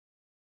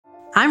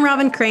I'm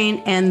Robin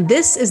Crane, and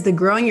this is the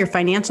Growing Your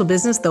Financial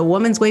Business the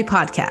Woman's Way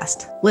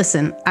podcast.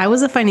 Listen, I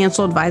was a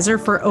financial advisor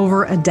for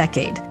over a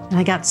decade, and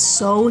I got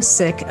so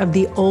sick of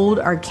the old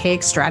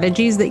archaic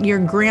strategies that your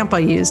grandpa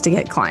used to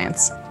get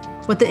clients.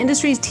 What the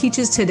industry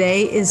teaches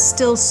today is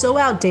still so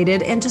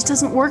outdated and just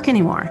doesn't work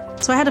anymore.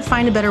 So I had to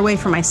find a better way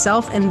for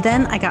myself, and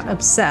then I got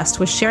obsessed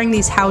with sharing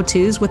these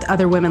how-tos with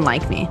other women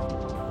like me.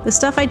 The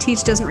stuff I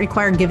teach doesn't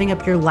require giving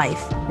up your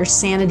life, your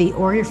sanity,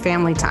 or your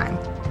family time.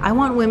 I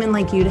want women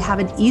like you to have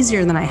it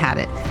easier than I had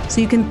it,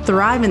 so you can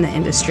thrive in the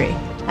industry.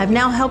 I've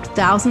now helped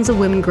thousands of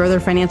women grow their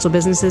financial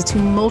businesses to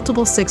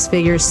multiple six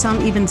figures,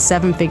 some even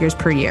seven figures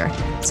per year.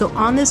 So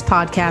on this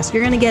podcast,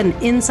 you're going to get an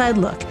inside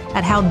look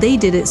at how they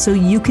did it so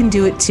you can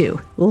do it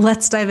too.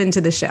 Let's dive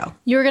into the show.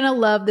 You're going to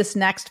love this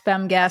next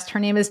femme guest. Her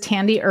name is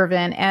Tandy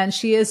Ervin, and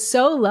she is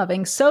so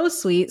loving, so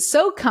sweet,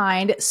 so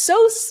kind,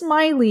 so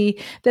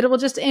smiley that it will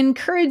just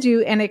encourage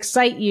you and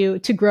excite you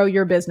to grow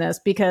your business,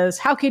 because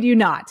how could you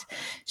not?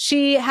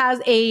 She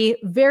has a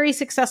very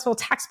successful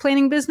tax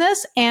planning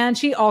business, and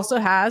she also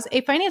has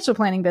a financial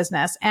planning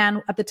business.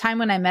 And at the time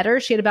when I met her,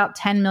 she had about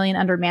 10 million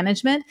under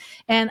management.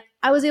 And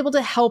I was able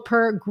to help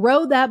her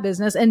grow that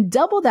business and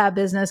double that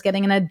business,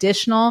 getting an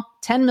additional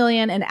 10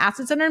 million in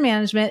assets under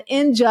management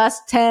in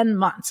just 10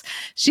 months.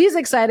 She's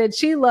excited.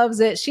 She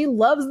loves it. She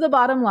loves the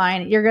bottom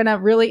line. You're going to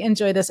really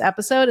enjoy this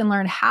episode and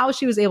learn how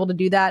she was able to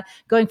do that,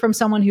 going from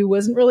someone who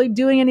wasn't really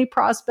doing any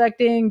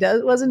prospecting,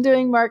 wasn't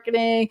doing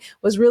marketing,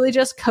 was really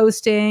just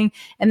coasting.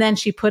 And then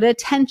she put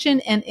attention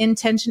and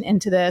intention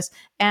into this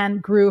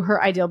and grew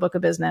her ideal book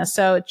of business.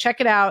 So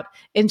check it out.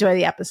 Enjoy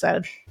the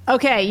episode.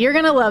 Okay, you're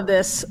going to love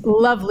this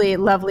lovely,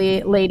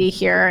 lovely lady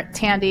here,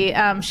 Tandy.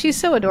 She's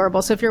so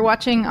adorable. So if you're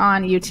watching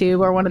on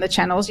YouTube or one of the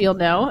channels, you'll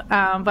know.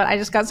 But I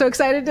just got so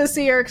excited to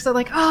see her because I'm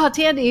like, oh,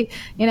 Tandy,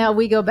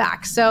 we go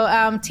back.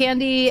 So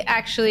Tandy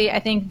actually, I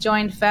think,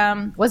 joined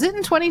FEM. Was it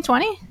in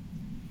 2020?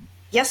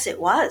 Yes, it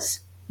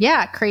was.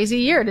 Yeah, crazy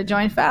year to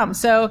join FEM.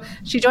 So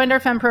she joined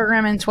our FEM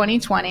program in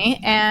 2020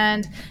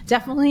 and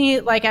definitely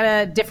like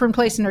at a different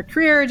place in her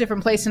career,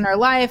 different place in her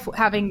life,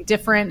 having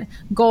different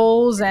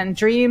goals and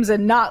dreams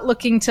and not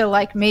looking to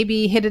like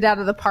maybe hit it out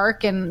of the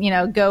park and,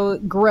 go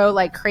grow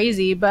like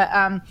crazy. But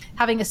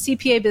having a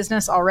CPA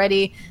business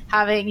already,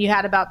 you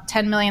had about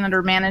 10 million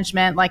under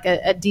management, like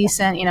a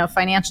decent,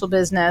 financial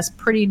business,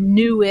 pretty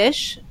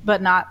newish,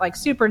 but not like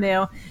super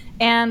new.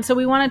 And so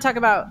we want to talk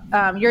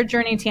about your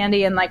journey,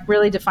 Tandy, and like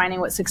really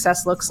defining what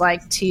success looks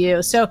like to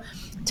you. So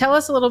tell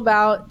us a little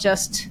about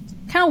just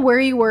kind of where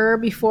you were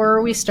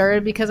before we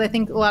started, because I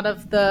think a lot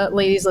of the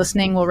ladies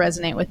listening will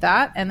resonate with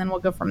that. And then we'll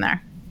go from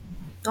there.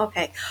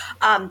 Okay.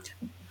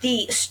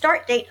 The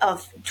start date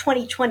of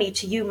 2020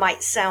 to you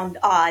might sound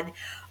odd,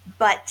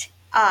 but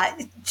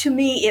to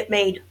me, it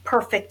made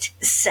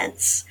perfect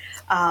sense.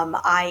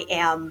 I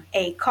am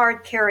a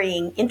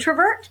card-carrying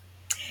introvert,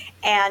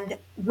 and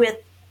with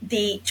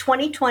the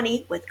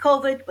 2020, with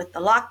COVID, with the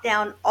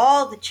lockdown,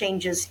 all the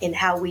changes in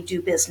how we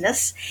do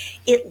business,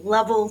 it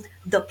leveled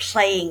the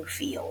playing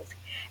field.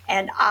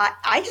 And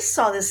I just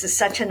saw this as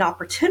such an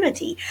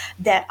opportunity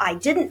that I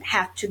didn't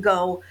have to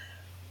go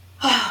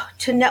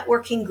to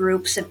networking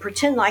groups and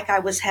pretend like I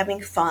was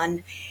having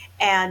fun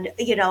and,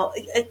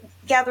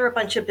 gather a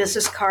bunch of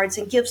business cards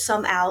and give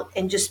some out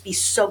and just be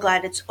so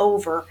glad it's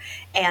over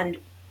and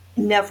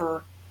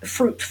never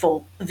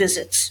fruitful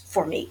visits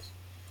for me.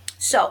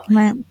 So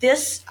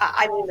this,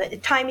 the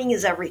timing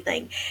is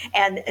everything.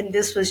 And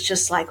this was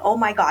just like, oh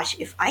my gosh,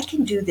 if I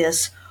can do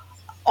this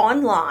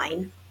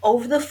online,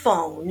 over the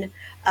phone,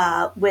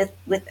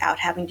 without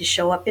having to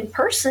show up in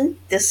person,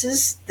 this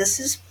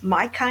is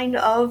my kind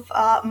of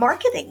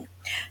marketing.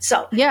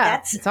 So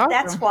yeah,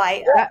 that's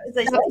why that's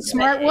a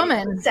smart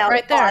woman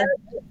right there.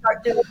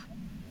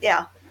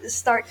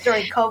 Start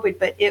during COVID,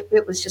 but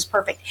it was just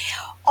perfect.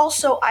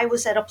 Also, I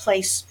was at a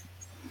place,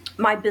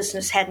 my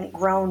business hadn't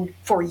grown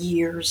for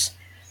years.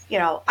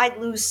 I'd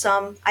lose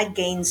some, I'd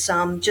gain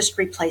some, just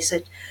replace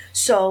it.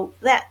 So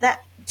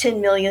that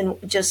 10 million,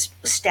 just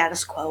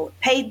status quo,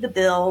 paid the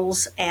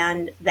bills,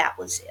 and that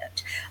was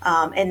it.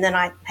 And then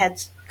I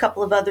had a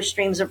couple of other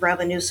streams of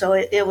revenue, so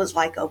it was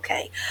like,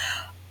 okay.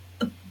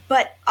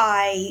 But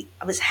I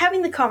was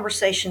having the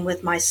conversation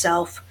with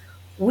myself,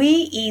 we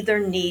either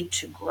need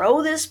to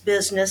grow this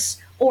business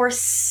or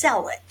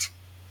sell it.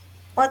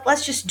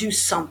 Let's just do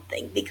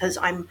something, because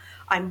I'm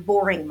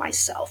boring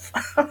myself.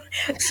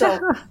 So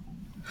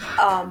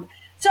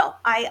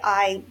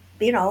I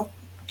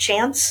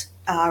chance,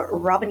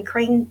 Robin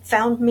Crane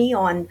found me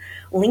on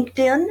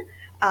LinkedIn,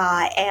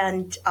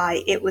 and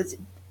it was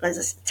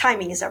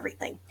timing is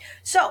everything.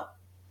 So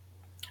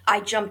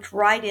I jumped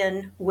right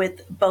in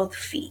with both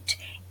feet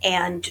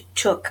and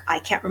I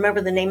can't remember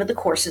the name of the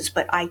courses,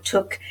 but I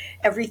took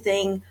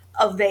everything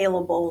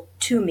available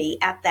to me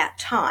at that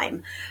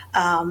time.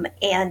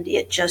 And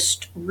it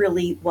just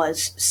really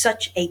was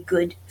such a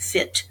good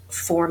fit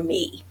for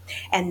me.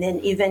 And then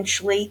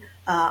eventually,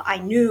 I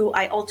knew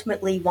I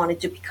ultimately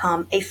wanted to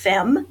become a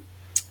FEM,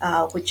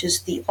 which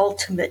is the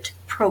ultimate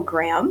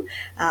program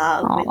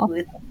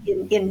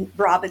in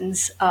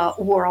Robin's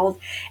world.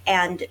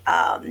 And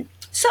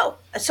So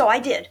I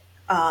did.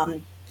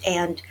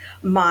 And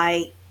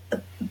my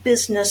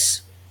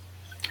business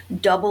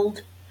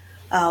doubled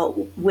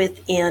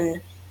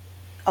within,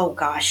 oh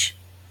gosh,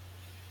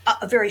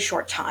 a very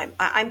short time.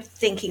 I'm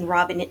thinking,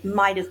 Robin, it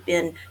might have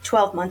been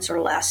 12 months or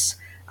less.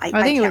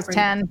 I think it was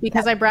 10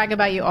 because I brag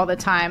about you all the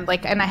time.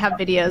 Like, and I have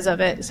videos of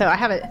it. So I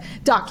have it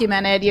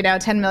documented,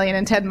 10 million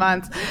in 10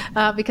 months,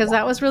 because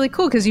that was really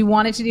cool because you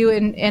wanted to do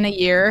it in a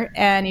year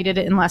and you did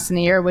it in less than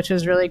a year, which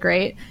was really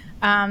great.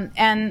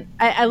 And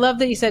I love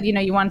that you said,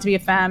 you wanted to be a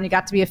femme, you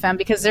got to be a femme,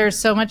 because there's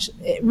so much,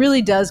 it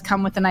really does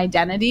come with an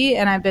identity.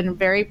 And I've been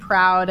very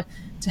proud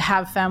to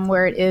have femme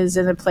where it is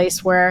in a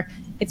place where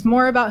it's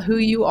more about who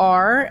you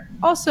are.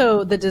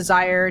 Also the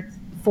desire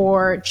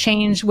for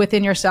change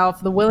within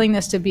yourself, the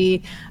willingness to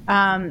be,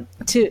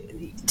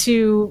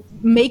 to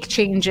make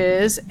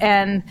changes.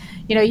 And,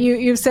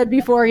 you've said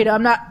before,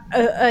 I'm not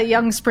a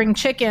young spring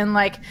chicken,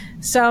 I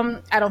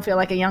don't feel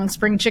like a young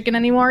spring chicken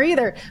anymore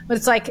either, but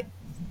it's like,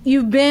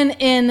 you've been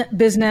in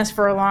business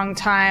for a long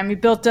time. You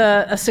built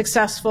a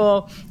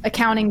successful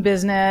accounting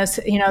business,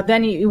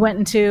 then you went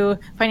into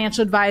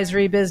financial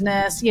advisory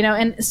business,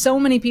 and so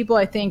many people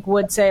I think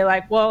would say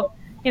well,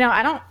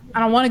 I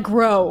don't want to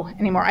grow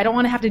anymore. I don't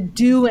want to have to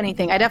do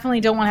anything. I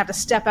definitely don't want to have to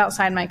step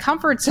outside my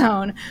comfort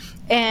zone.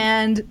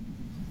 And,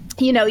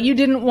 you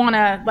didn't want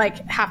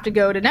to have to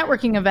go to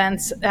networking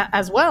events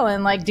as well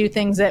and do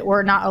things that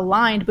were not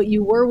aligned, but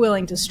you were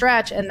willing to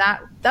stretch. And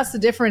that's the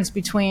difference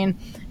between,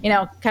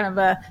 kind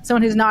of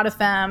someone who's not a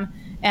femme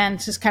and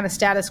just kind of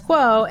status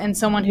quo, and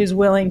someone who's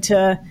willing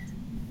to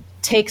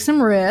take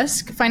some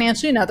risk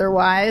financially and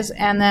otherwise,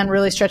 and then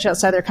really stretch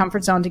outside their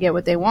comfort zone to get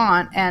what they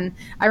want. And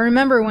I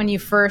remember when you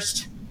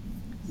first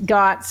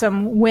got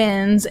some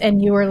wins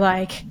and you were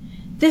like,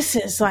 this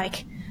is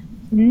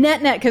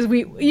net, because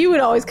you would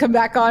always come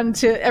back on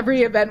to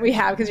every event we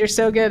have because you're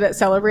so good at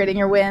celebrating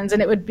your wins.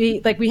 And it would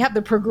be we have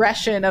the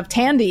progression of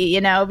Tandy,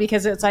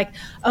 because it's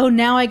oh,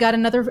 now I got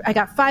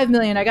 5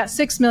 million, I got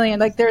 6 million.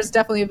 There's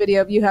definitely a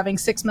video of you having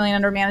 6 million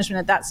under management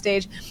at that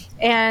stage.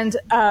 And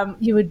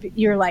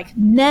you're like,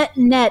 net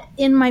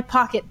in my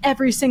pocket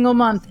every single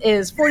month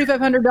is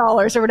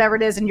 $4,500 or whatever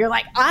it is. And you're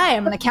like, I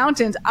am an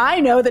accountant.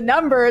 I know the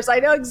numbers. I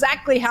know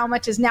exactly how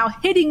much is now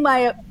hitting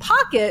my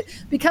pocket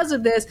because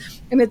of this.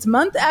 And it's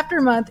month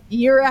after month,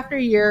 year after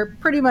year,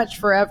 pretty much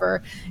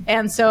forever.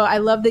 And so I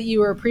love that you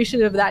were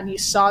appreciative of that and you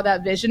saw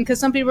that vision, because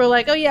some people are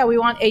like, oh yeah, we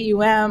want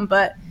AUM,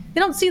 but they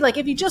don't see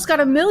if you just got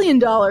 $1 million,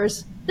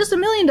 just $1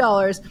 million,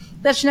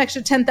 that's an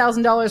extra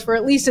 $10,000 for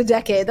at least a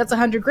decade. That's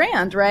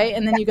 $100,000, right?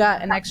 And then you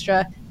got an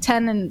extra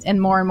 10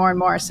 and more and more and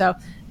more. So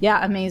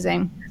yeah,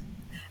 amazing.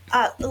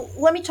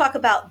 Let me talk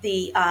about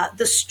the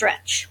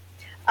stretch,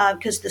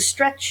 because the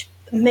stretch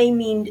may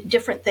mean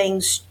different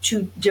things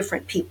to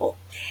different people.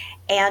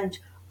 And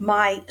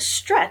my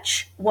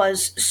stretch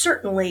was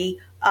certainly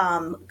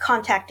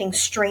contacting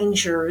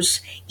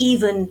strangers,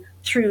 even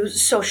through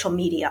social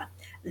media.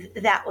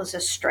 That was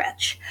a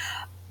stretch.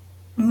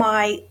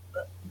 My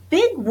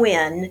big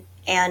win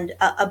and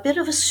a bit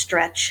of a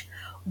stretch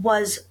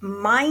was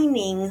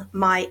mining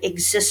my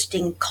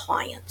existing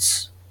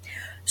clients.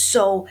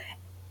 So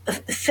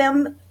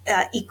FEM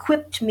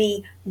equipped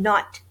me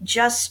not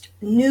just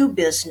new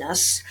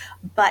business,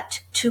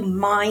 but to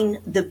mine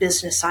the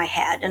business I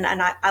had. And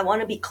I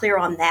want to be clear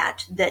on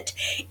that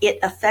it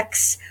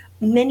affects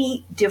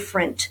many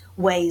different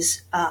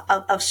ways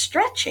of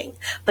stretching,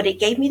 but it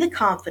gave me the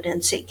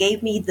confidence, it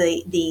gave me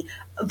the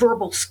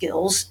verbal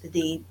skills,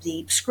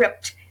 the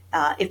script,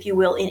 if you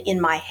will,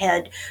 in my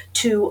head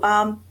to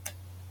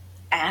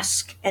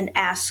ask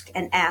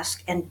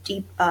and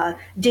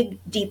dig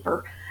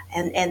deeper.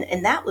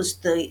 And that was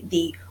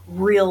the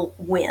real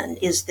win,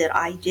 is that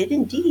I did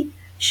indeed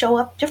show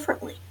up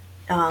differently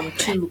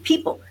to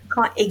people,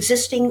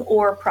 existing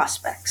or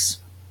prospects.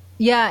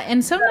 Yeah,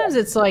 and sometimes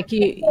it's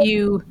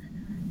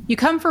you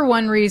come for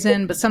one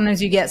reason, but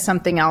sometimes you get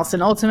something else,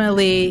 and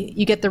ultimately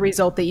you get the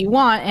result that you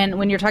want. And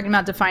when you're talking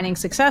about defining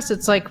success,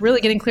 it's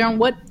really getting clear on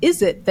what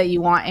is it that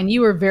you want. And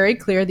you were very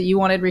clear that you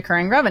wanted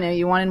recurring revenue,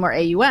 you wanted more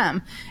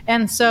AUM.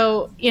 And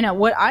so,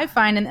 what I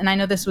find, and I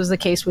know this was the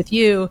case with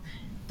you,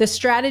 the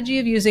strategy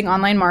of using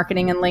online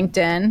marketing and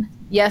LinkedIn,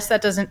 yes,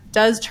 that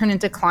does turn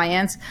into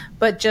clients,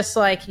 but just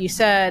like you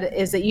said,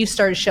 is that you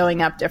started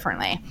showing up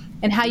differently.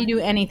 And how you do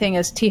anything,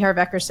 as T. Harv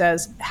Eker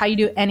says, how you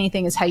do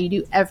anything is how you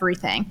do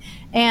everything.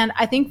 And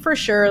I think for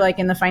sure,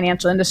 in the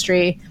financial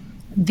industry,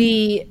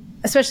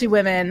 especially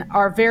women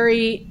are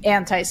very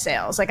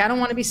anti-sales. I don't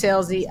want to be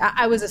salesy.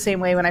 I was the same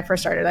way when I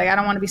first started. I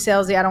don't want to be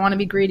salesy. I don't want to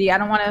be greedy. I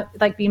don't want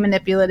to be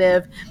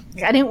manipulative.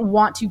 I didn't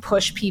want to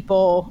push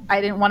people.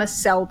 I didn't want to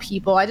sell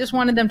people. I just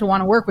wanted them to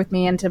want to work with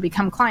me and to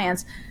become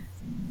clients.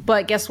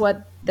 But guess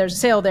what? There's a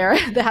sale there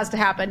that has to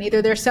happen.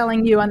 Either they're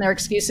selling you on their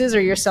excuses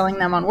or you're selling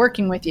them on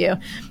working with you.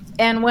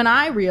 And when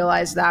I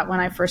realized that when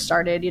I first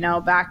started,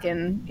 back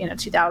in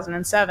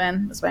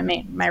 2007, was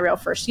my real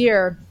first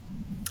year,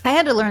 I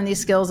had to learn these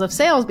skills of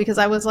sales because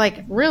I was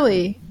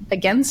really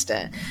against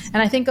it.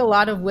 And I think a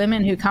lot of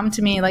women who come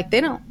to me,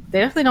 they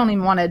definitely don't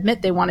even want to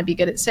admit they want to be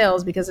good at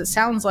sales, because it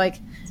sounds like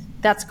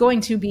that's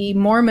going to be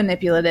more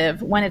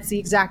manipulative when it's the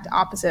exact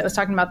opposite. I was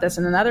talking about this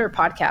in another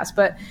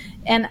podcast,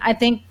 and I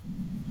think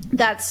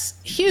that's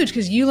huge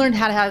because you learned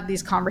how to have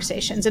these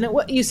conversations. And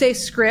you say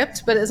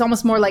script, but it's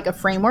almost more like a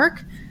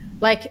framework,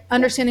 like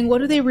understanding what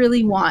do they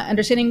really want,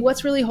 understanding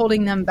what's really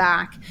holding them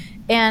back,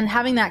 and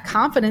having that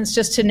confidence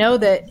just to know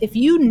that if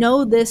you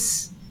know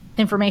this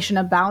information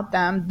about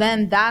them,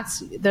 then that's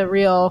the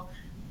real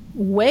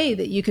way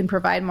that you can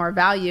provide more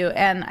value.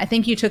 And I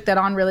think you took that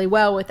on really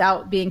well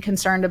without being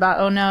concerned about,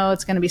 oh no,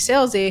 it's going to be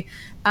salesy.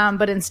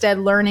 But instead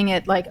learning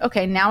it like,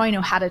 okay, now I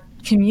know how to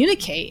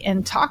communicate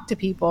and talk to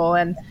people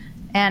and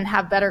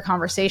have better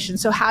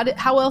conversations. So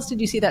how else did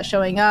you see that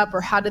showing up,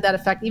 or how did that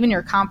affect even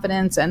your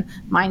confidence and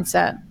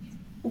mindset?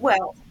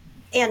 Well,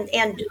 and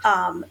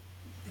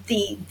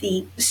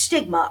the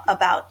stigma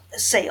about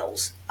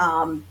sales,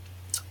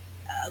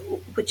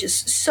 which is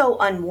so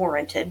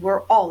unwarranted.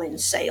 We're all in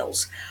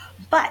sales.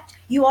 But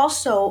you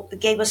also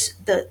gave us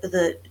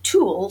the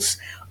tools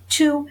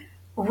to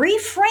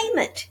reframe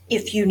it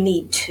if you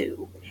need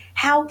to.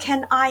 How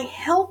can I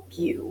help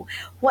you?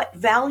 What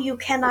value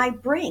can I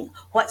bring?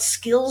 What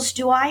skills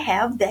do I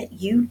have that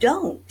you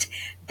don't?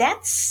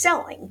 That's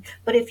selling.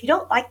 But if you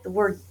don't like the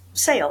word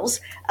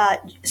sales,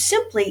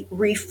 simply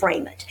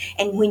reframe it.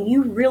 And when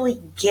you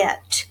really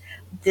get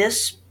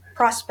this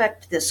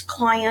prospect, this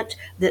client,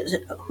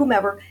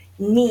 whomever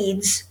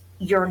needs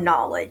your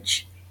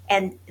knowledge.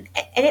 And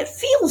it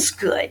feels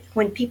good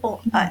when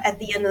people at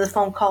the end of the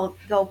phone call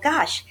go,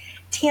 gosh,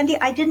 Tandy,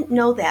 I didn't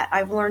know that.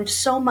 I've learned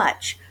so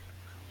much.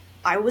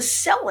 I was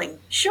selling,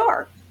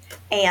 sure.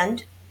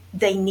 And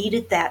they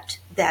needed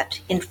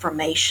that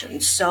information.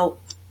 So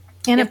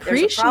and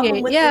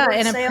appreciating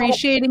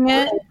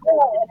it.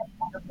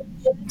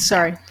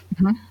 Sorry.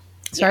 Mm-hmm.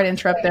 Sorry to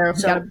interrupt there.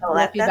 So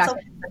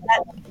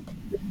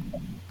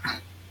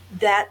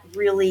that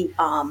really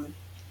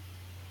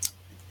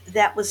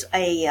that was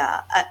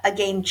a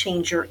game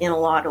changer in a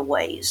lot of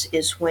ways,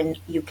 is when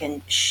you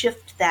can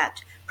shift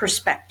that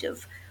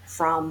perspective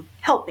from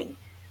helping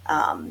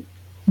and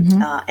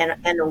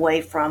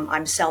away from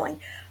I'm selling.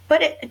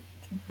 But it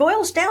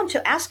boils down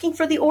to asking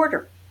for the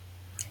order.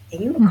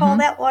 And you can call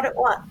that what it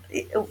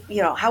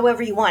wants,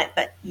 however you want it,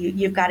 but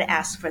you've got to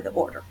ask for the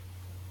order.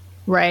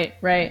 Right.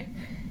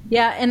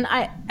 Yeah. And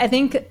I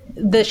think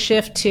the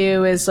shift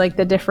too is like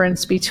the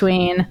difference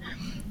between,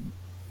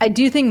 I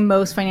do think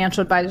most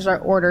financial advisors are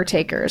order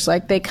takers.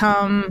 Like they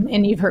come,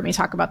 and you've heard me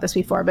talk about this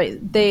before,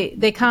 but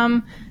they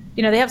come,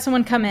 they have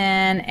someone come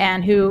in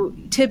and who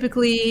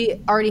typically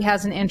already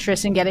has an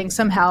interest in getting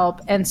some help.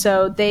 And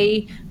so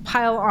they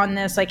pile on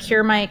this, like,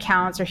 here are my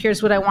accounts, or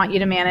here's what I want you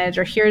to manage,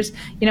 or here's,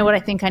 what I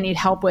think I need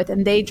help with.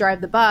 And they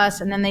drive the bus,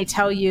 and then they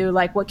tell you,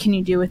 like, what can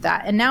you do with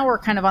that? And now we're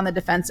kind of on the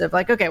defensive,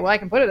 like, okay, well, I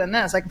can put it in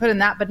this, I can put it in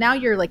that. But now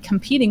you're like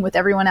competing with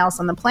everyone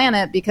else on the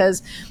planet,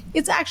 because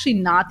it's actually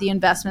not the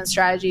investment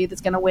strategy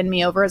that's going to win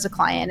me over as a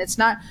client. It's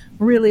not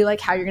really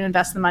like how you're going to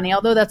invest the money,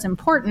 although that's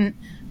important.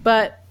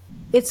 But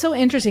it's so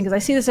interesting because I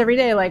see this every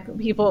day. Like,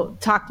 people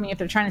talk to me if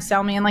they're trying to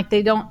sell me, and like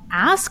they don't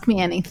ask me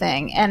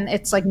anything. And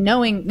it's like,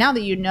 knowing now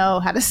that you know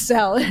how to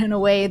sell in a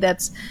way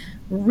that's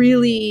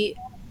really,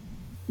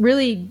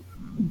 really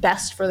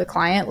best for the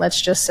client, let's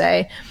just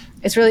say,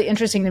 it's really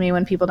interesting to me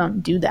when people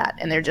don't do that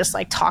and they're just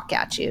like talk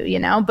at you,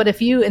 But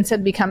if you,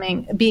 instead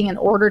of being an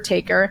order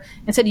taker,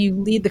 instead you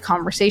lead the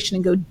conversation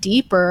and go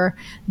deeper,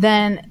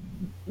 then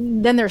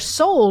they're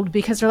sold,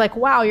 because they're like,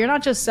 wow, you're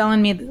not just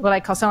selling me what I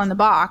call selling the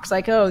box.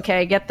 Like, oh,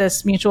 okay, get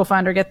this mutual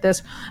fund or get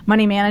this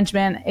money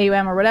management,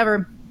 AUM or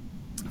whatever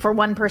for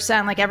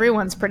 1%. Like,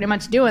 everyone's pretty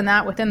much doing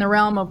that within the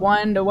realm of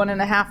 1 to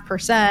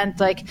 1.5%,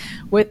 like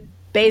with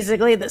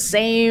basically the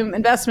same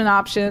investment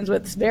options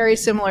with very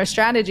similar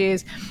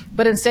strategies.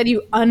 But instead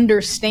you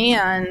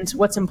understand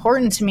what's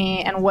important to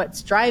me and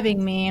what's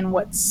driving me and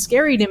what's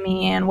scary to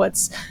me and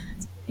what's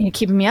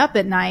keeping me up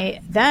at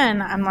night.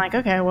 Then I'm like,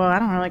 okay, well, I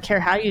don't really care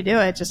how you do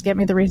it. Just get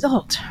me the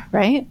result,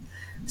 right?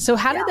 So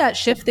how did that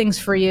shift things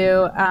for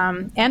you,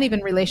 and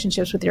even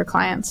relationships with your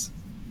clients?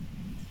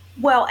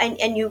 Well,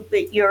 and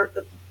you're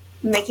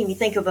making me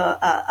think of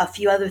a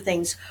few other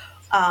things.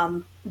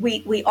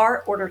 We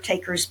are order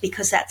takers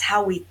because that's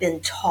how we've been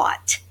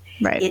taught.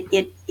 Right.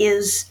 It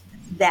is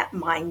that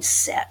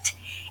mindset.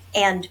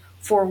 And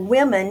for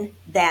women,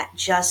 that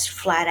just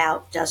flat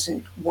out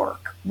doesn't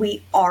work.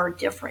 We are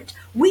different.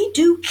 We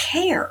do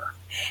care.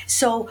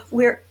 So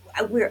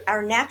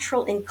our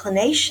natural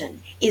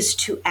inclination is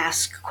to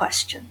ask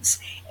questions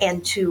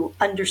and to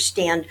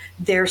understand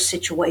their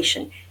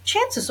situation.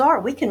 Chances are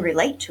we can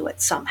relate to it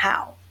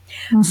somehow.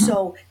 Mm-hmm.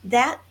 So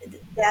that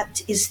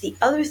is the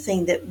other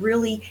thing that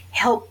really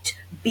helped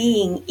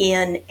being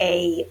in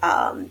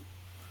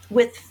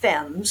with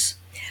FEMS,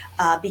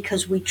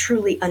 because we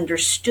truly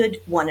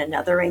understood one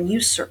another, and you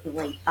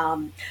certainly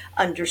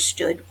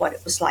understood what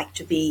it was like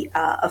to be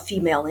a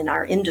female in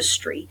our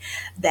industry,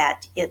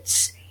 that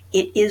it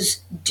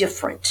is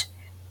different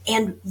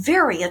and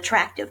very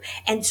attractive,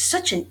 and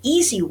such an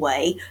easy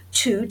way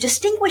to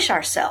distinguish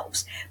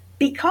ourselves.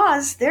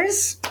 Because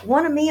there's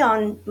one of me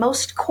on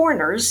most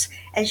corners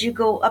as you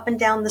go up and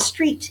down the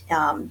street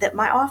that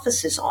my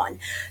office is on.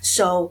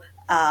 So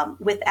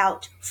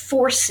without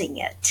forcing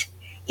it,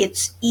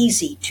 it's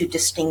easy to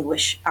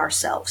distinguish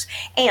ourselves.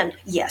 And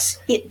yes,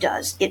 it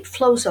does. It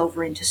flows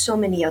over into so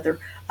many other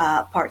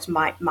parts.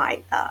 My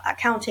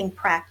accounting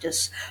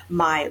practice,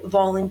 my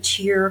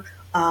volunteer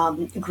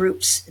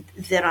groups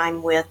that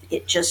I'm with,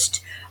 it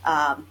just,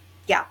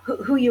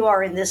 who you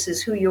are in this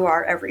is who you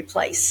are every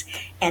place.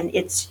 And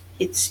it's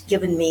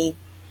given me,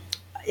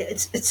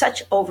 it's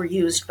such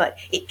overused, but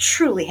it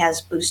truly has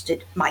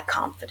boosted my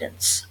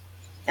confidence.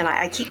 And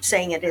I keep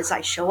saying it as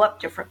I show up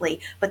differently,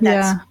 but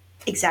that's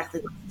exactly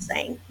what I'm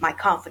saying. My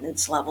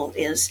confidence level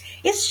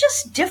it's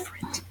just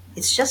different.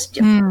 It's just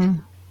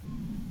different.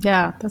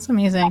 Yeah, that's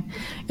amazing.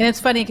 And it's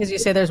funny because you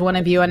say there's one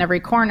of you on every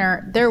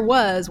corner. There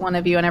was one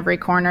of you on every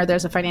corner.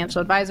 There's a financial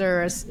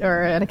advisor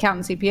or an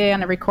accountant CPA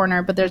on every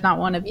corner, but there's not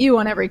one of you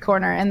on every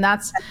corner. And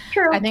that's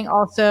true. I think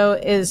also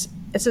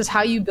this is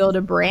how you build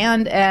a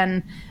brand.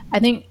 And I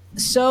think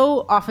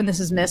so often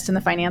this is missed in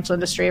the financial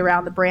industry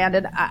around the brand.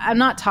 And I'm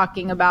not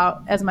talking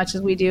about as much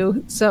as we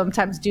do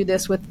sometimes do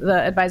this with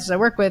the advisors I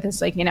work with. It's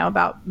like,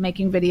 about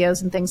making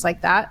videos and things like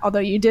that.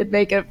 Although you did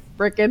make a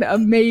freaking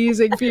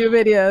amazing few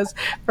videos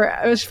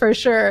for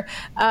sure.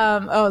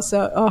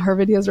 Her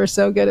videos were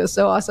so good. It was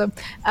so awesome.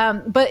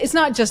 But it's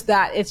not just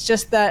that. It's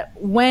just that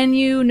when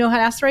you know how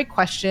to ask the right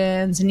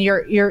questions and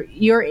you're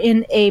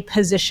in a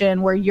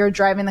position where you're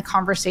driving the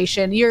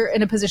conversation, you're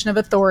in a position of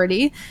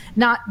authority,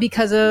 not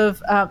because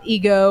of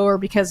ego or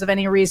because of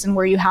any reason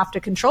where you have to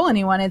control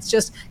anyone. It's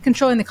just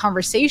controlling the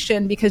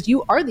conversation because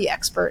you are the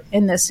expert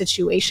in this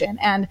situation.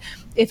 And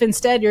if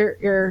instead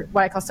you're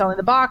what I call selling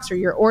the box, or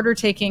you're order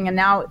taking, and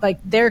now like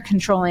they're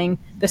controlling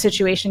the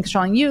situation,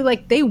 controlling you,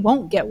 like they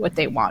won't get what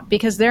they want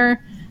because they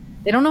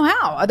don't know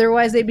how.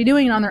 Otherwise they'd be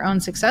doing it on their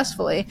own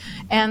successfully.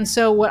 And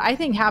so what I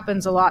think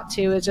happens a lot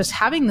too is just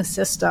having the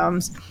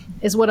systems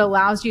is what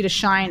allows you to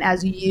shine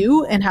as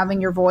you and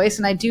having your voice.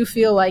 And I do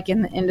feel like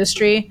in the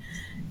industry,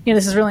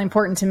 this is really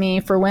important to me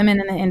for women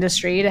in the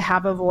industry to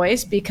have a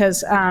voice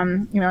because,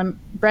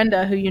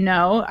 Brenda, who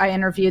I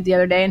interviewed the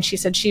other day, and she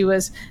said she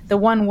was the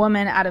one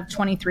woman out of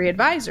 23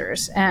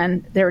 advisors,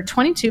 and there were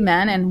 22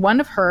 men and one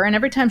of her. And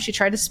every time she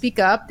tried to speak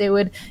up, they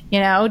would,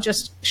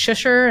 just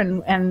shush her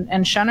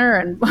and shun her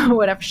and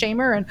whatever, shame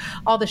her and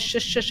all the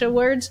shush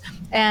words.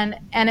 And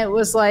it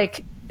was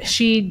like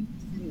she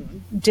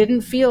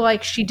didn't feel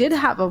like she did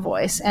have a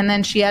voice. And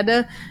then she had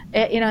to,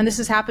 and this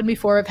has happened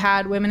before. I've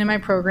had women in my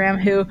program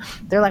who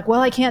they're like, well,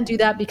 I can't do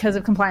that because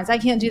of compliance. I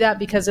can't do that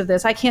because of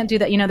this. I can't do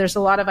that. There's a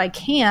lot of I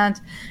can't.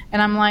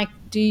 And I'm like,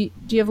 do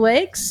you have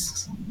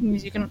legs?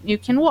 You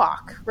can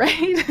walk,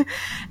 right?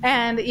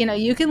 And,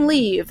 you can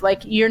leave.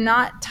 Like you're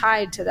not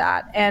tied to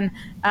that. And,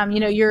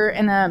 you're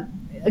in a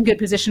good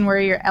position where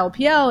you're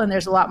LPL and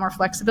there's a lot more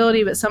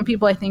flexibility. But some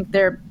people, I think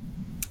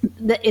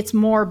it's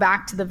more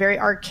back to the very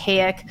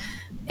archaic.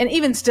 And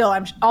even still,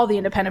 all the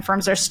independent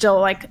firms are still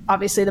like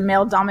obviously the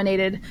male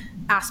dominated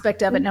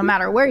aspect of it, no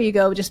matter where you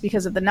go, just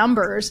because of the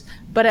numbers.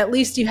 But at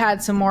least you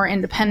had some more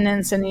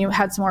independence and you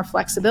had some more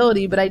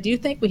flexibility. But I do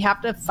think we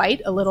have to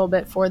fight a little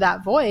bit for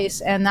that voice,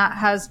 and that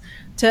has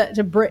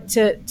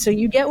so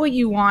you get what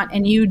you want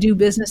and you do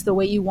business the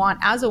way you want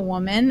as a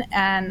woman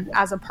and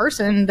as a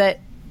person that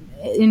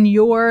in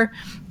your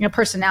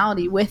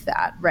personality with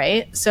that,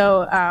 right?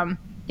 So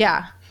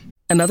yeah.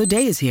 Another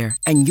day is here,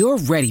 and you're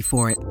ready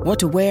for it. What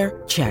to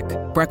wear? Check.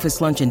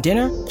 Breakfast, lunch, and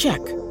dinner? Check.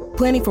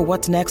 Planning for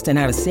what's next and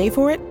how to save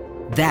for it?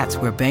 That's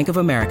where Bank of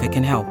America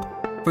can help.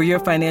 For your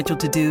financial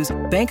to-dos,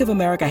 Bank of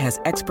America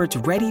has experts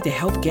ready to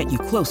help get you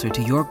closer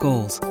to your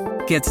goals.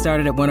 Get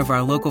started at one of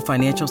our local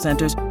financial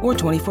centers or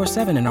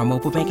 24/7 in our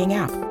mobile banking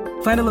app.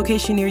 Find a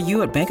location near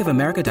you at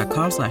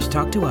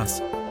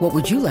bankofamerica.com/talktous. What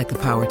would you like the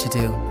power to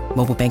do?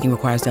 Mobile banking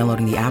requires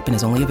downloading the app and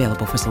is only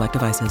available for select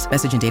devices.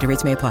 Message and data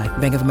rates may apply.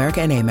 Bank of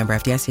America N.A., member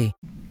FDIC.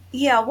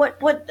 Yeah, what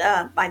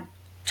I'm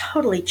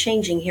totally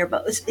changing here,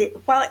 but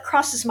while it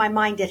crosses my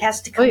mind, it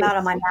has to come out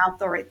of my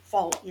mouth or it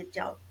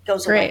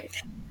goes away.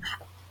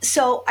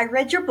 So I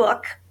read your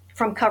book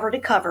from cover to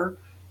cover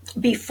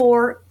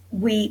before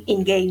we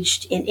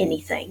engaged in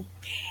anything.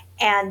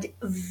 And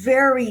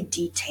very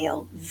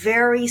detailed,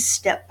 very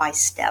step by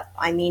step.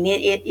 I mean,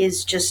 it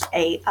is just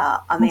a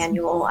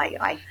manual.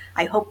 I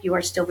hope you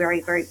are still very,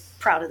 very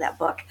proud of that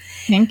book.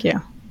 Thank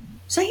you.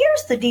 So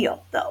here's the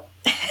deal, though.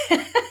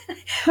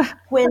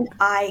 When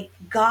I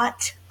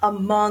got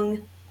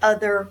among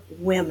other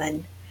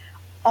women,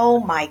 oh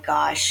my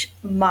gosh,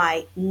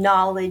 my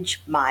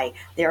knowledge,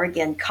 there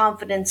again,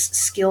 confidence,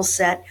 skill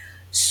set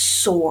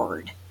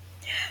soared.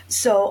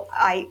 So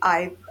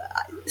I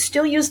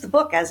still use the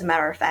book, as a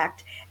matter of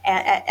fact,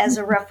 as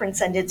a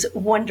reference, and it's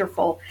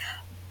wonderful.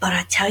 But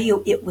I tell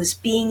you, it was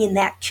being in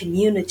that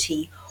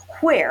community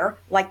where,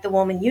 like the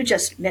woman you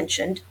just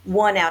mentioned,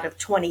 1 out of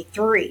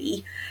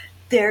 23,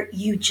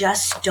 you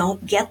just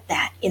don't get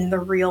that in the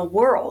real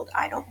world.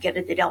 I don't get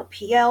it at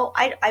LPL.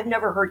 I've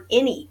never heard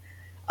any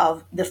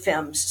of the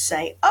femmes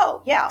say,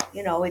 oh yeah,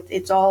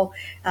 it's all,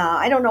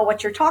 I don't know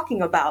what you're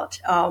talking about.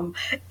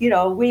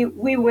 We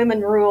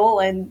women rule,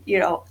 and,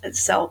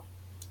 so,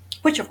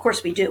 which of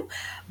course we do,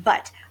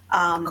 but,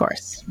 of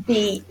course,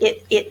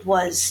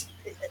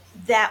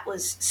 that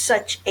was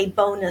such a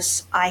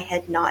bonus I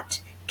had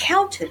not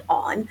counted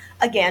on.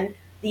 Again,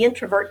 the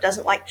introvert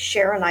doesn't like to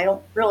share, and I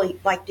don't really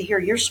like to hear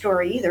your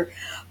story either.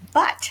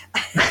 But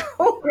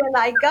when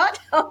I got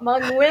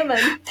among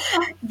women,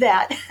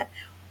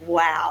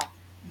 wow,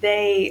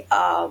 they,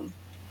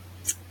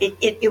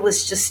 it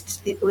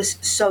was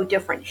so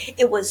different.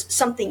 It was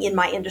something in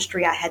my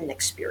industry I hadn't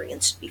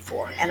experienced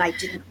before, and I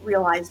didn't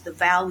realize the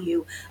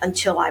value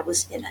until I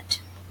was in it.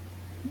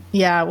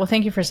 Yeah, well,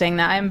 thank you for saying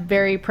that. I'm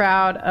very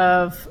proud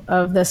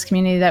of this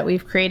community that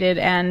we've created,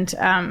 and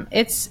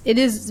it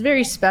is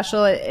very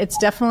special. It's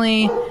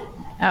definitely,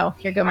 oh,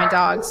 here go my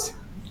dogs.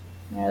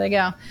 There they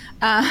go.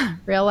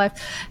 Real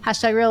life,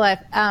 hashtag real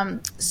life.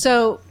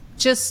 So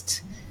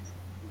just,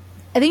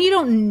 I think you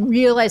don't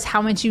realize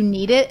how much you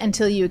need it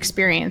until you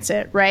experience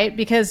it, right?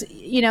 Because,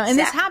 and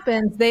this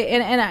happens,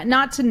 and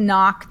not to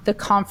knock the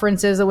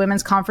conferences, the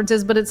women's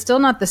conferences, but it's still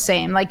not the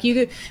same. Like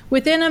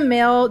within a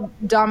male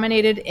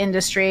dominated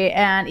industry,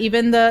 and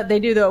even they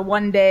do the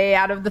one day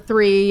out of the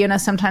three,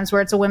 sometimes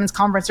where it's a women's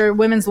conference or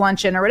women's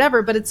luncheon or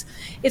whatever, but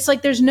it's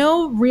like, there's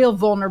no real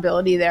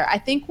vulnerability there. I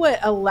think what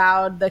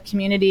allowed the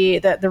community,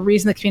 the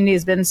reason the community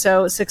has been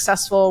so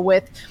successful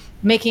with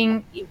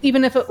making,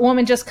 even if a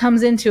woman just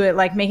comes into it,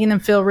 like making them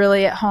feel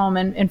really at home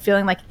and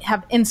feeling like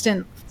have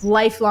instant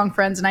lifelong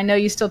friends. And I know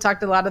you still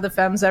talk to a lot of the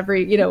femmes I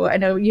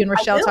know you and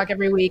Rochelle talk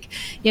every week,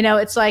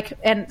 it's like,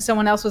 and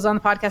someone else was on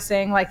the podcast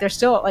saying like, they're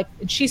still like,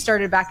 she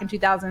started back in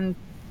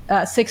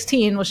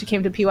 2016. Well, she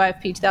came to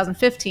PYFP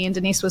 2015,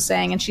 Denise was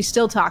saying, and she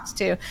still talks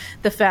to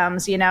the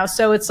femmes,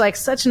 so it's like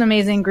such an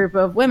amazing group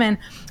of women.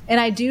 And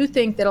I do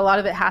think that a lot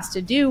of it has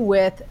to do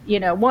with,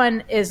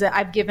 one is that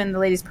I've given the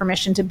ladies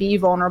permission to be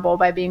vulnerable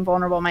by being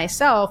vulnerable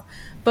myself.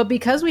 But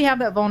because we have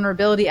that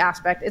vulnerability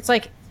aspect, it's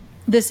like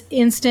this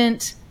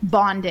instant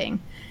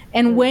bonding.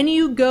 And when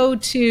you go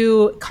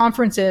to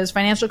conferences,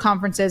 financial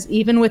conferences,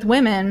 even with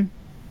women,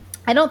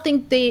 I don't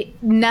think they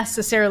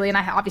necessarily, and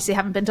I obviously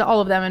haven't been to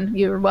all of them, and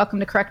you're welcome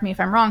to correct me if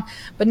I'm wrong,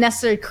 but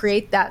necessarily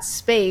create that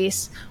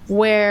space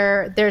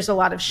where there's a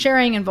lot of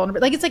sharing and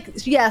vulnerability. Like, it's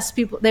like, yes,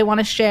 people, they want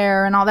to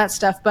share and all that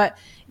stuff, but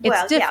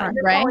it's different,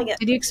 right?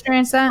 Did you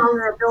experience that?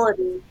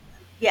 Vulnerability.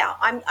 Yeah,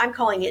 I'm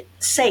calling it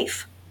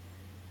safe.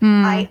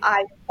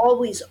 I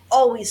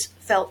always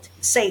felt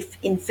safe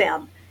in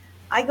FEM.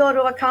 I go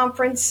to a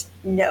conference,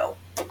 no.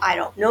 I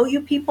don't know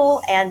you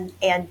people, and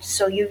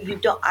so you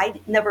don't. I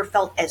never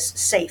felt as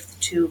safe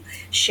to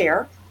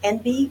share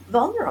and be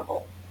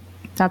vulnerable.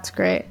 That's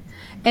great.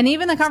 And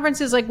even the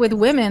conferences, like with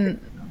women,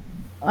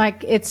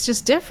 like it's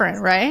just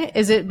different, right?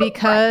 Is it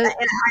because? Right.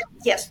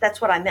 Yes, that's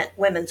what I meant.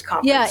 Women's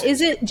conferences. Yeah.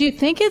 Is it? Do you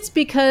think it's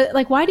because?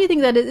 Like, why do you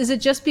think that? Is it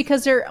just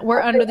because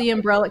we're under the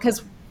umbrella?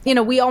 Because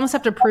we almost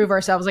have to prove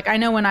ourselves. Like, I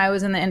know when I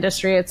was in the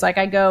industry, it's like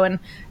I go and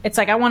it's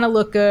like I want to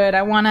look good.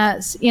 I want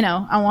to,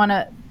 I want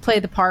to play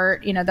the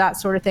part, that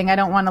sort of thing. I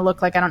don't want to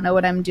look like I don't know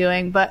what I'm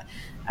doing. But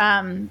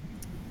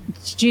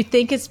do you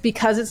think it's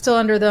because it's still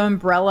under the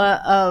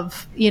umbrella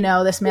of,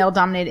 this male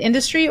dominated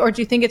industry? Or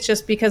do you think it's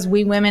just because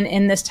we women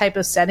in this type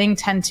of setting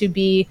tend to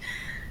be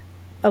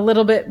a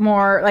little bit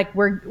more like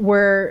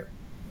we're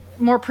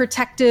more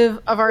protective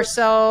of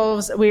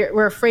ourselves?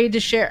 We're afraid to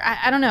share.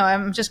 I don't know.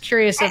 I'm just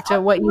curious as to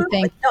what you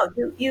think.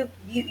 No,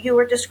 you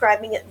were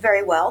describing it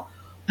very well.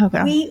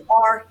 Okay. We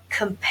are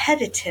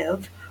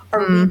competitive,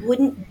 or we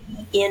wouldn't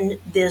be in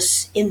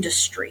this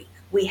industry.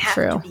 We have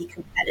to be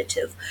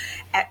competitive.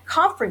 At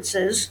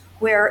conferences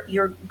where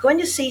you're going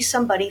to see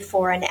somebody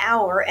for an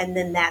hour and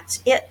then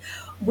that's it,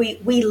 we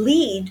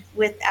lead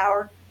with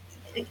our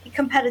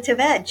competitive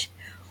edge.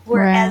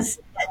 Whereas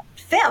at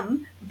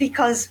FEM,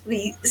 because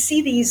we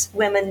see these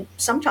women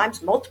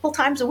sometimes multiple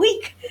times a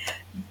week,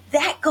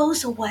 that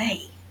goes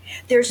away.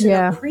 There's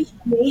an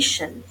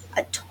appreciation,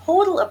 a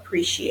total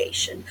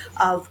appreciation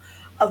of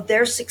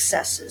their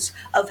successes,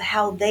 of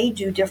how they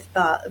do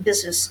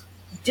business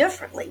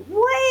differently,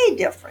 way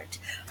different.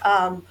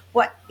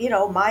 What,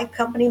 my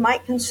company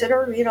might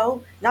consider,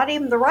 not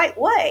even the right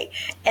way.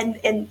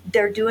 And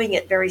they're doing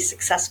it very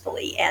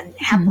successfully and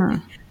happily.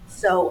 Mm-hmm.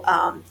 So,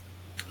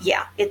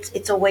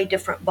 it's a way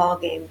different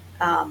ballgame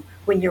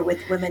when you're with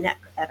women at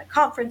a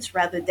conference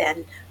rather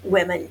than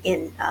women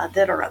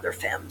that are other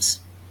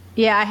femmes.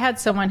 Yeah, I had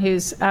someone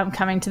who's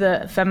coming to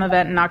the FEM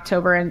event in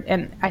October,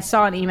 and I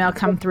saw an email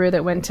come through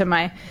that went to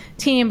my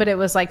team, but it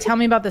was like, tell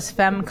me about this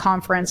FEM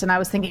conference. And I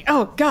was thinking,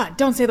 oh God,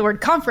 don't say the word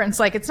conference.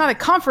 Like, it's not a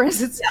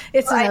conference.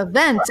 It's an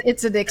event.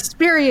 It's an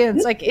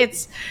experience. Like,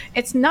 it's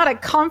not a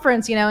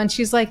conference, and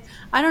she's like,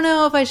 I don't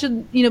know if I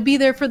should, be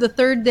there for the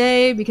third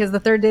day, because the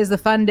third day is the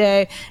fun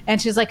day.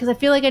 And she's like, because I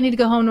feel like I need to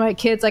go home to my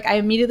kids. Like, I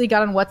immediately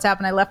got on WhatsApp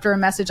and I left her a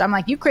message. I'm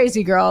like, you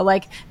crazy girl.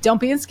 Like,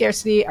 don't be in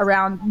scarcity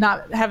around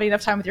not having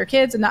enough time with your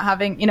kids and not not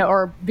having,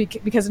 or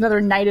because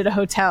another night at a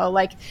hotel.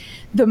 Like,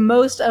 the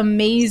most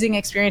amazing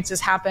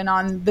experiences happen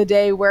on the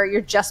day where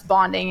you're just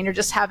bonding and you're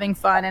just having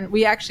fun. And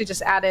we actually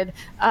just added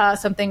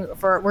something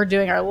we're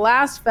doing our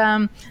last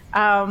FEM.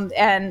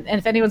 And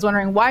if anyone's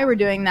wondering why we're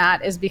doing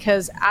that, is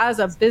because as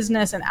a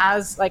business and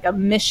as like a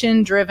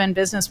mission driven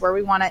business where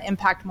we want to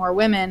impact more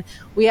women,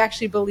 we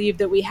actually believe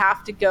that we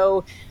have to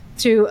go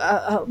to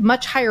a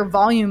much higher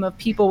volume of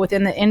people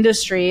within the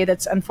industry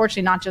that's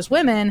unfortunately not just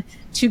women,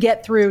 to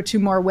get through to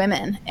more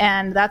women.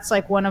 And that's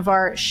like one of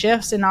our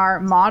shifts in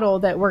our model,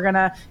 that we're going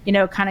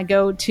to, kind of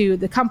go to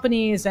the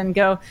companies and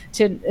go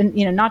to,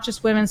 not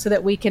just women, so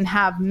that we can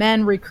have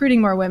men recruiting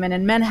more women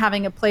and men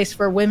having a place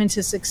for women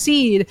to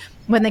succeed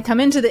when they come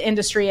into the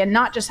industry, and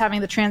not just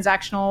having the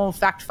transactional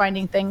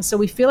fact-finding things. So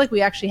we feel like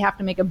we actually have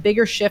to make a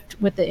bigger shift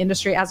with the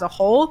industry as a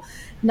whole,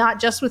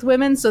 not just with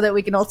women, so that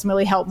we can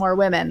ultimately help more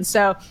women.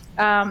 So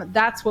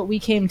that's what we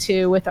came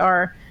to with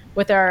our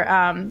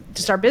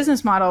just our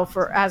business model,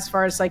 for as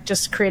far as like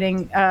just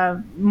creating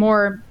a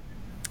more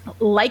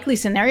likely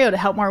scenario to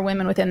help more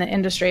women within the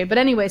industry. But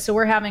anyway, so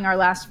we're having our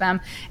last FEM,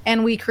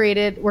 and we're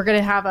going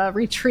to have a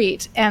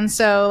retreat. And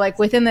so like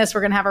within this,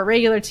 we're going to have our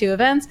regular 2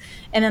 events,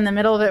 and in the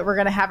middle of it, we're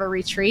going to have a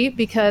retreat,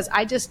 because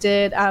I just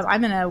did,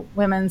 I'm in a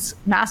women's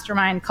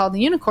mastermind called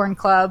the Unicorn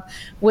Club,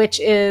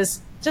 which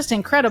is just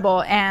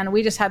incredible. And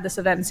we just had this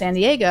event in San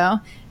Diego.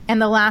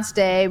 And the last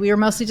day, we were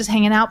mostly just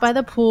hanging out by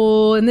the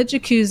pool in the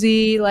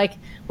jacuzzi. Like,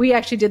 we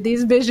actually did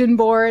these vision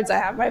boards. I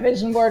have my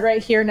vision board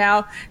right here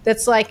now.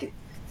 That's like,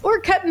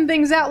 we're cutting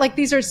things out. Like,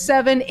 these are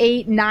 7,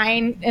 8,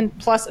 9 and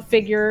plus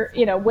figure,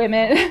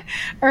 women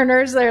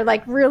earners. They're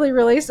like really,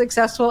 really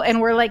successful.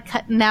 And we're like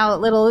cutting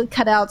out little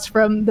cutouts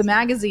from the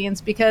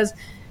magazines, because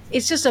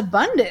it's just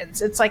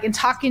abundance. It's like in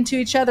talking to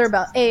each other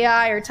about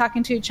AI, or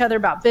talking to each other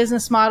about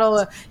business model,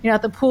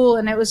 at the pool.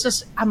 And it was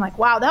just, I'm like,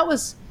 wow, that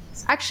was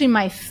actually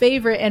my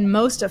favorite and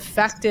most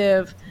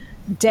effective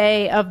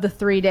day of the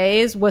 3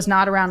 days. Was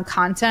not around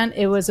content.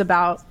 It was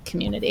about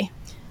community.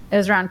 It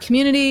was around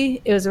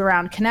community. It was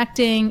around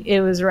connecting.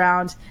 It was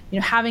around,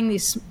 having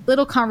these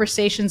little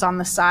conversations on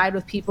the side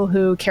with people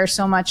who care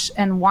so much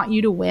and want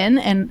you to win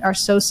and are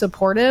so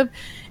supportive.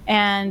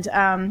 And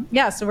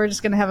so we're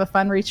just going to have a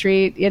fun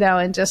retreat,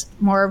 and just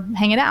more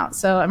hanging out.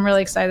 So I'm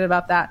really excited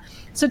about that.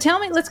 So tell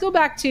me, let's go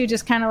back to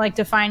just kind of like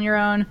define your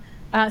own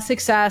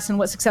success and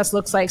what success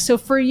looks like. So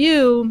for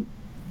you,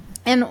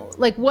 and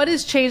like, what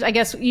has changed? I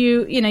guess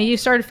you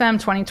started FEM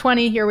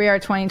 2020. Here we are,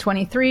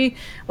 2023.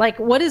 Like,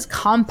 what is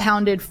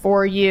compounded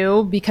for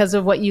you because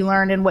of what you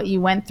learned and what you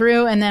went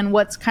through? And then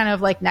what's kind of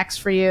like next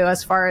for you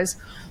as far as,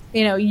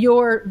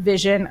 your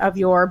vision of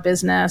your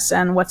business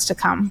and what's to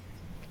come?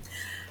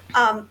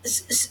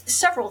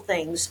 Several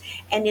things.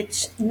 And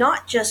it's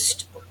not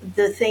just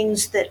the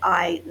things that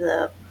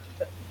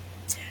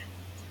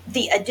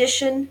the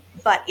addition,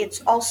 but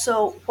it's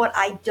also what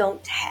I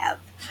don't have.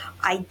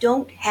 I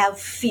don't have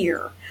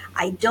fear.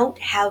 I don't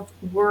have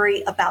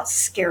worry about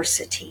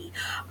scarcity.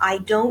 I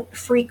don't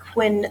freak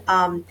when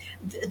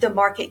the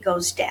market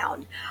goes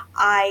down.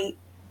 I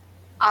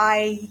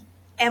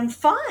am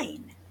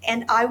fine,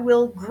 and I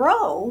will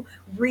grow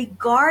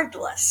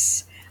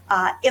regardless.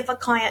 If a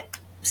client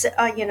says,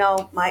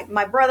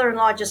 my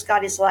brother-in-law just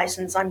got his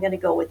license, I'm going to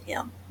go with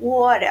him.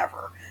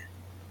 Whatever,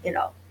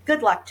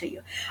 good luck to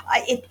you.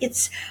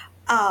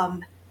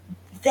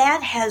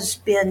 That has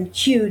been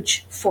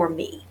huge for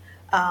me.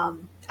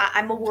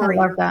 I'm a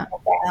worrier. I love that.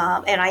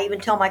 And I even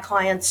tell my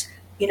clients,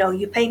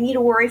 you pay me to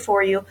worry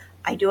for you.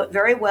 I do it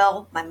very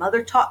well. My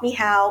mother taught me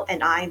how,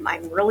 and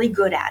I'm really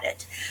good at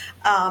it.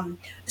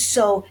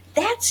 So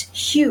that's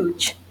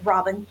huge,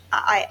 Robin.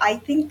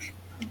 I think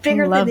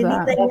bigger than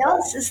anything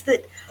else is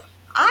that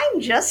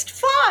I'm just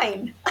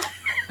fine.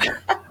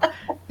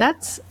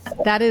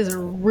 That is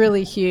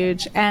really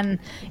huge. And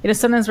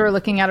sometimes we're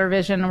looking at our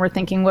vision and we're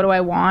thinking, what do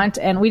I want?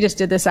 And we just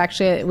did this,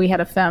 actually. We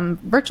had a FEM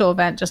virtual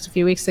event just a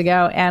few weeks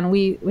ago, and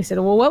we said,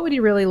 well, what would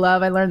you really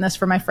love? I learned this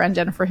from my friend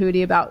Jennifer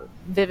Hootie about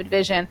vivid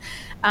vision.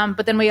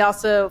 But then we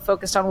also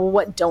focused on, well,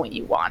 what don't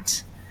you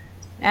want?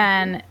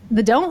 And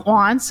the don't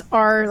wants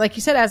are, like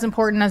you said, as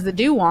important as the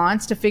do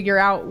wants, to figure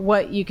out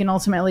what you can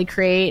ultimately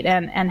create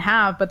and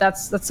have. But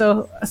that's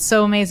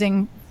so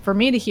amazing for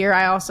me to hear.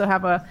 I also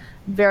have a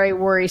very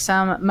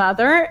worrisome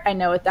mother. I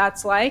know what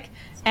that's like.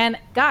 And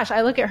gosh,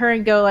 I look at her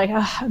and go like,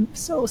 oh, I'm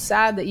so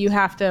sad that you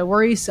have to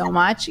worry so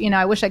much.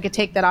 I wish I could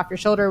take that off your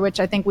shoulder,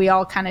 which I think we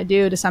all kind of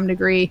do to some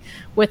degree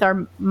with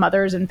our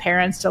mothers and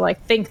parents, to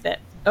like think that,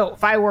 oh,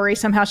 if I worry,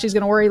 somehow she's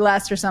going to worry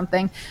less or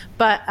something.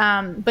 But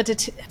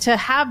to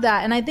have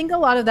that, and I think a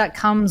lot of that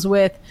comes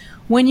with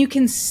when you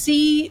can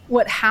see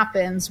what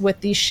happens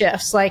with these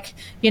shifts. Like,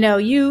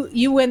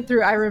 you went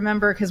through, I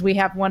remember, because we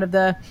have one of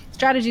the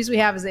strategies we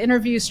have is the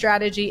interview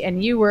strategy,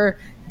 and you were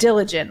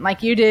diligent.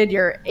 Like, you did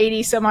your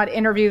 80 some odd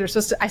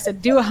interviews. I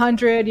said, do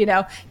 100,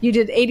 you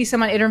did 80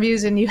 some odd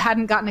interviews, and you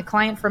hadn't gotten a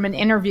client from an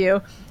interview.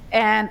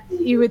 And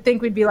you would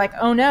think we'd be like,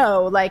 oh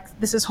no, like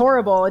this is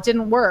horrible. It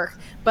didn't work.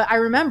 But I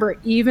remember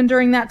even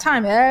during that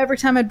time, every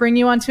time I'd bring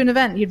you onto an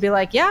event, you'd be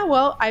like, yeah,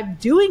 well, I'm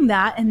doing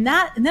that. And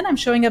then I'm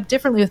showing up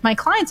differently with my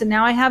clients. And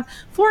now I have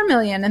 4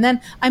 million. And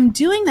then I'm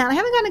doing that. I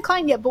haven't gotten a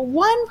client yet, but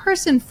one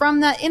person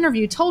from that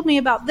interview told me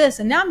about this.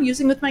 And now I'm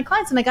using with my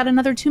clients and I got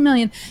another 2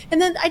 million. And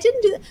then I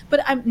didn't do that.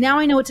 But now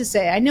I know what to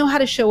say. I know how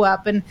to show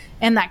up. And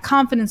that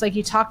confidence, like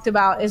you talked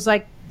about, is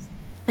like,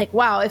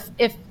 wow,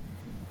 if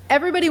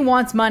everybody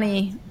wants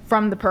money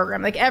from the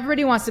program, like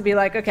everybody wants to be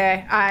like,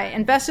 okay, I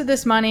invested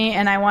this money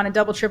and I want to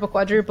double, triple,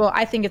 quadruple.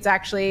 I think it's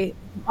actually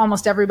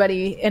almost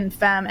everybody in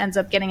FEM ends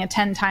up getting a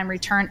 10-time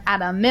return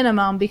at a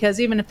minimum, because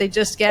even if they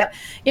just get,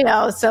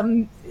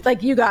 some,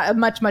 like you got a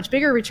much, much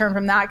bigger return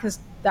from that, because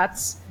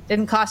that's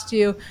didn't cost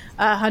you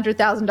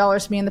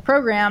 $100,000 to be in the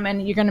program,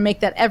 and you're going to make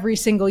that every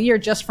single year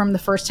just from the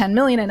first 10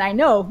 million. And I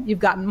know you've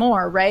gotten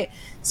more, right?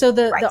 So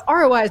the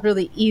ROI is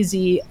really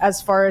easy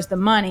as far as the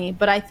money,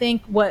 but I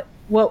think what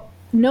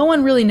no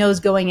one really knows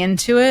going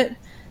into it,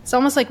 it's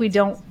almost like we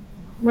don't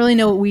really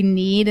know what we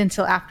need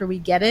until after we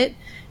get it,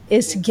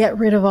 is to get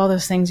rid of all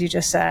those things you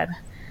just said.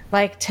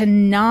 Like to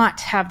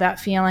not have that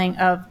feeling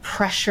of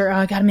pressure. Oh,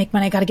 I got to make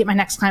money. I got to get my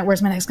next client.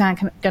 Where's my next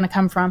client going to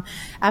come from?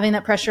 Having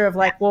that pressure of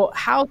like, well,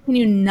 how can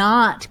you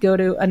not go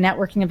to a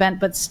networking event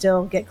but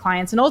still get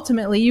clients? And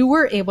ultimately you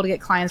were able to get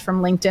clients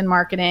from LinkedIn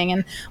marketing.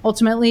 And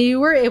ultimately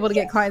you were able to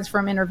get clients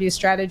from interview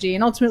strategy.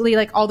 And ultimately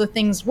like all the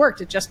things worked.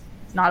 It just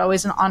not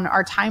always on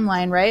our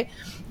timeline. Right.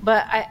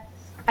 But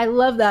I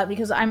love that,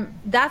 because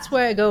that's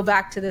where I go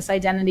back to this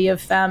identity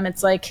of FEM.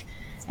 It's like,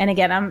 and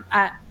again,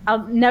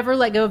 I'll never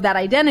let go of that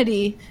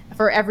identity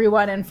for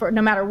everyone and for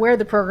no matter where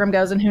the program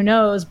goes and who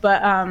knows,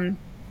 but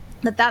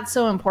that's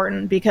so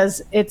important,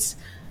 because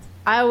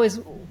I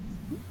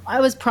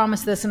always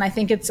promise this, and I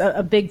think it's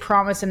a big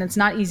promise, and it's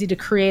not easy to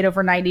create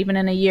overnight, even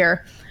in a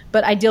year,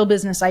 but ideal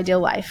business, ideal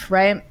life,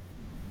 right?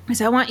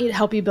 So I want you to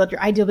help you build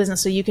your ideal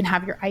business so you can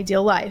have your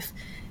ideal life.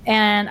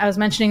 And I was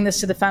mentioning this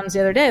to the FEMs the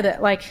other day,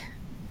 that like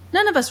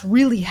none of us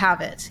really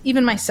have it,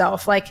 even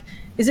myself. Like,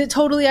 is it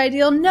totally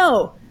ideal?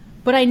 No.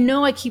 But I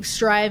know I keep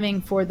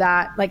striving for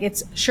that. Like,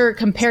 it's sure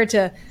compared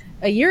to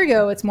a year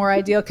ago, it's more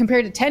ideal.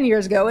 Compared to 10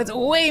 years ago, it's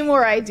way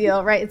more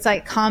ideal, right? It's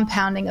like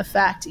compounding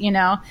effect,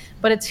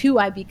 but it's who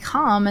I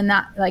become, and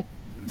not like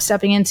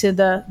stepping into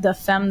the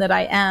femme that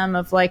I am,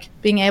 of like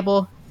being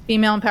able,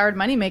 female empowered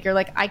moneymaker.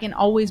 Like I can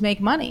always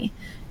make money,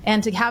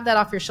 and to have that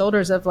off your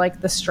shoulders of like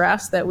the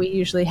stress that we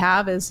usually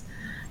have is,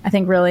 I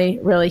think, really,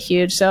 really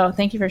huge. So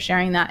thank you for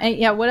sharing that. And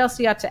yeah. What else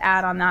do you have to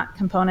add on that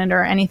component,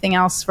 or anything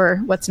else for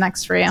what's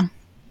next for you?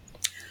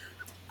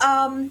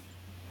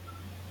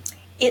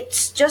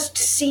 It just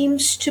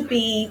seems to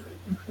be,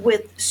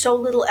 with so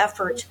little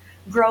effort,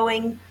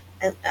 growing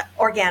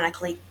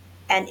organically,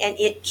 and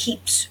it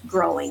keeps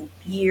growing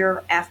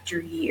year after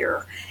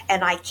year.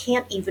 And I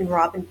can't even,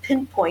 Robin,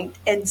 pinpoint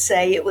and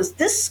say it was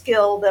this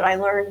skill that I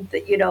learned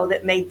that,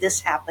 that made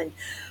this happen.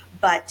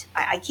 But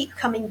I keep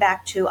coming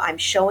back to, I'm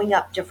showing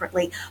up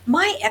differently.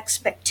 My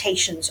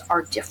expectations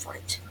are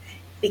different,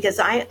 because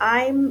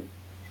I'm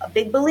a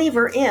big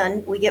believer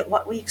in we get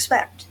what we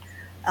expect.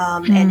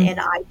 And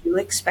I do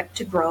expect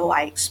to grow.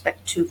 I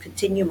expect to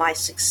continue my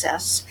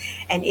success,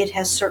 and it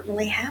has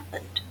certainly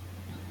happened.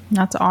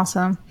 That's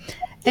awesome.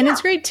 And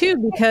it's great too,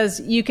 because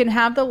you can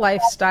have the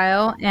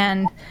lifestyle.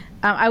 And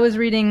I was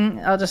reading,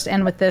 I'll just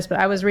end with this, but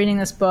I was reading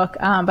this book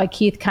by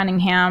Keith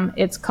Cunningham.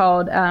 It's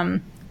called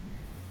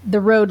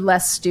The Road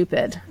Less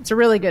Stupid. It's a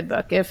really good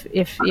book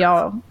if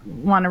y'all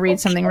want to read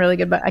something really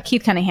good. But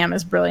Keith Cunningham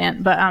is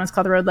brilliant, but it's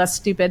called The Road Less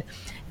Stupid.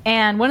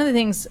 And one of the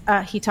things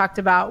he talked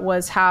about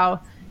was how,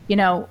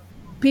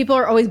 people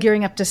are always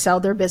gearing up to sell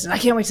their business. I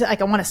can't wait to, I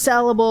want a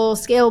sellable,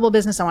 scalable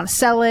business. I want to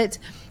sell it.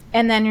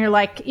 And then you're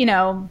like,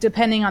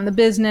 depending on the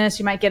business,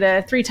 you might get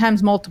a 3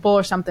 times multiple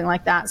or something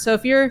like that. So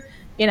if you're,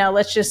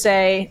 let's just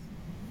say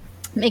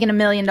making $1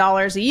 million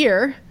a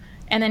year,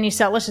 and then you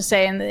sell, let's just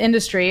say in the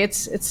industry,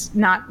 it's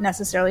not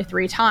necessarily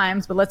 3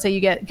 times, but let's say you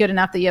get good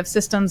enough that you have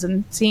systems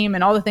and team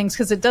and all the things,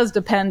 because it does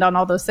depend on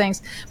all those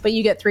things, but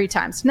you get 3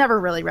 times. Never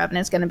really revenue.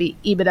 It's going to be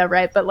EBITDA,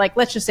 right? But like,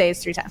 let's just say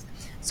it's 3 times.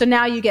 So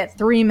now you get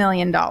 $3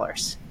 million.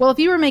 Well, if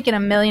you were making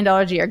 $1 million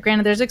a year,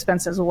 granted there's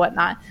expenses and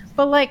whatnot,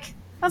 but like,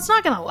 that's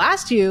not going to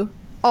last you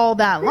all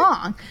that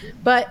long.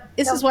 But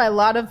this is why a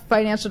lot of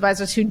financial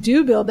advisors who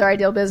do build their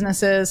ideal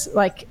businesses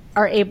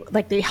are able,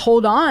 they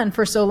hold on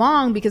for so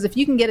long, because if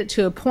you can get it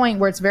to a point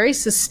where it's very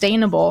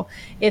sustainable,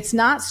 it's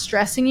not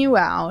stressing you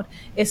out.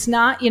 It's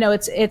not,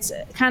 it's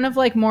kind of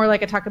like more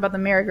like I talked about the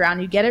merry-go-round.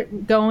 You get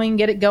it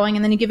going,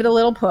 and then you give it a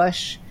little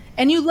push.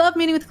 And you love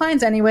meeting with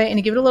clients anyway, and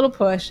you give it a little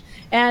push.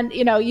 And,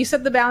 you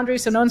set the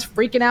boundaries so no one's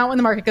freaking out when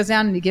the market goes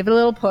down, and you give it a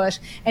little push.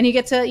 And you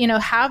get to,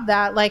 have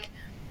that, like,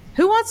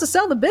 who wants to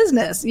sell the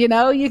business? You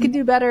could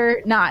do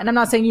better not. And I'm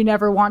not saying you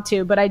never want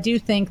to, but I do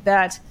think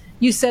that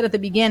you said at the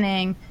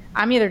beginning,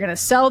 I'm either going to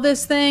sell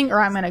this thing or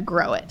I'm going to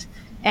grow it.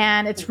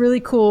 And it's really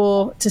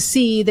cool to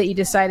see that you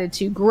decided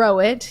to grow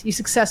it. You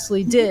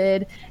successfully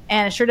did.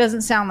 And it sure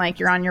doesn't sound like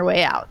you're on your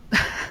way out.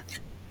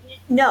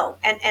 No,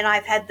 and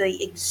I've had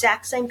the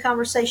exact same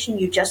conversation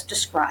you just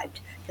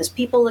described. Because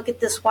people look at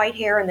this white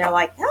hair and they're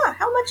like,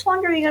 how much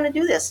longer are you going to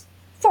do this?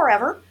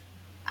 Forever.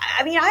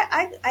 I mean,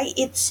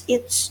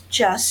 it's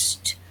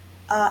just,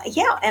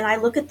 and I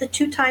look at the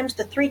 2 times,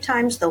 the 3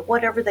 times, the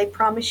whatever they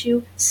promise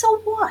you. So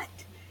what?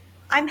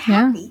 I'm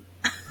happy.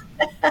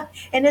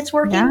 And it's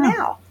working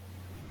now.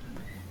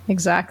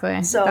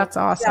 Exactly. So that's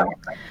awesome.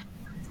 Yeah.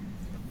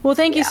 Well,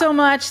 thank you so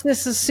much.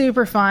 This is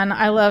super fun.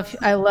 I love,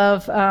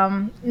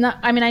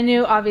 I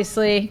knew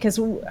obviously, because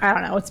I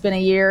don't know, it's been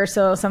a year or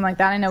so, something like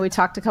that. I know we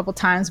talked a couple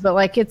times, but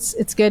like,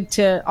 it's good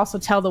to also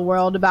tell the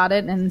world about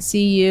it and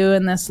see you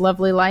in this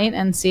lovely light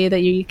and see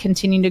that you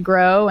continue to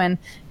grow and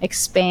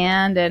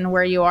expand and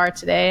where you are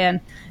today.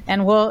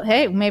 And we'll,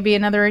 hey, maybe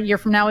another year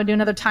from now, we'll do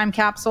another time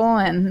capsule,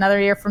 and another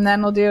year from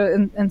then we'll do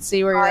it and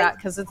see where you're at.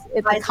 Cause the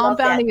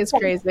compounding is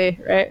crazy,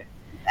 right?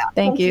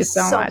 Thank you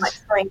so much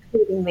for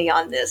including me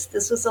on this.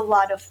 This was a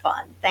lot of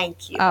fun.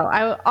 Thank you. Oh,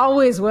 I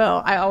always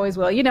will.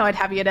 You know, I'd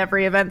have you at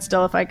every event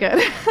still if I could.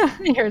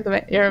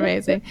 You're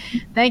amazing.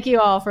 Thank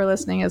you all for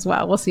listening as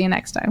well. We'll see you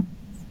next time.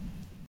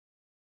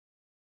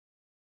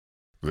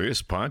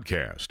 This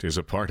podcast is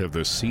a part of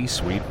the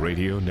C-Suite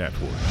Radio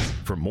Network.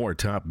 For more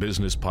top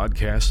business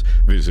podcasts,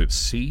 visit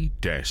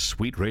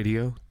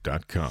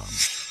c-suiteradio.com.